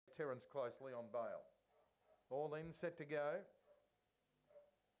Terence Close, Leon Bale. All in, set to go.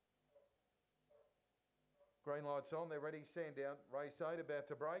 Green lights on, they're ready, Sandown. Race 8 about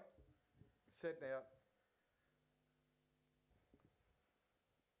to break. Set now.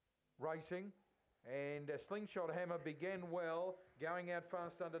 Racing. And Slingshot Hammer began well, going out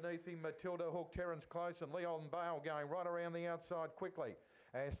fast underneath him. Matilda Hook, Terence Close and Leon Bale going right around the outside quickly.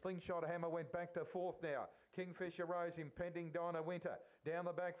 As Slingshot Hammer went back to fourth now. Kingfisher Rose, Impending Dinah Winter. Down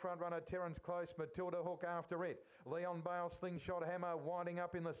the back front runner, Terence Close, Matilda Hook after it. Leon Bale, Slingshot Hammer winding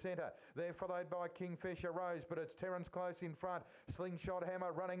up in the centre. They're followed by Kingfisher Rose, but it's Terence Close in front. Slingshot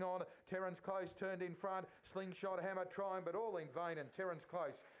Hammer running on. Terence Close turned in front. Slingshot Hammer trying, but all in vain. And Terence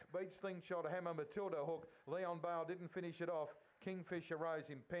Close beats Slingshot Hammer, Matilda Hook. Leon Bale didn't finish it off. Kingfisher Rose,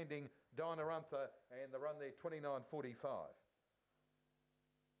 Impending Dinah Unther, and the run there 29.45.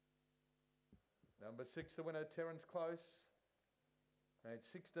 Number 6, the winner, Terence Close, at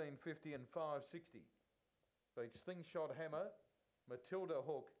 16.50 and 5.60. Beats Slingshot Hammer, Matilda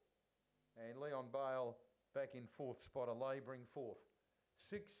Hook, and Leon Bale back in fourth spot, a labouring fourth.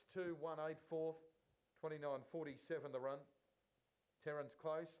 6.218 fourth, 29.47 the run. Terence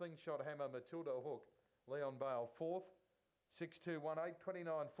Close, Slingshot Hammer, Matilda Hook, Leon Bale fourth. 6.218,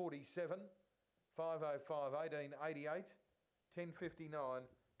 29.47, 5.05, 18.88, 10.59,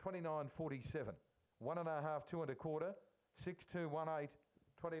 29.47. 1.5, 2 1/4, 6.218,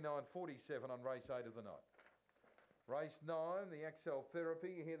 29.47 on race 8 of the night. Race 9, the Axel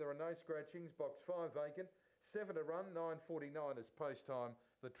Therapy. Here there are no scratchings. Box 5 vacant. 7 to run, 9.49 is post time.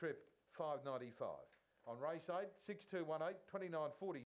 The trip, 5.95. On race 8, 6.218, 29.40.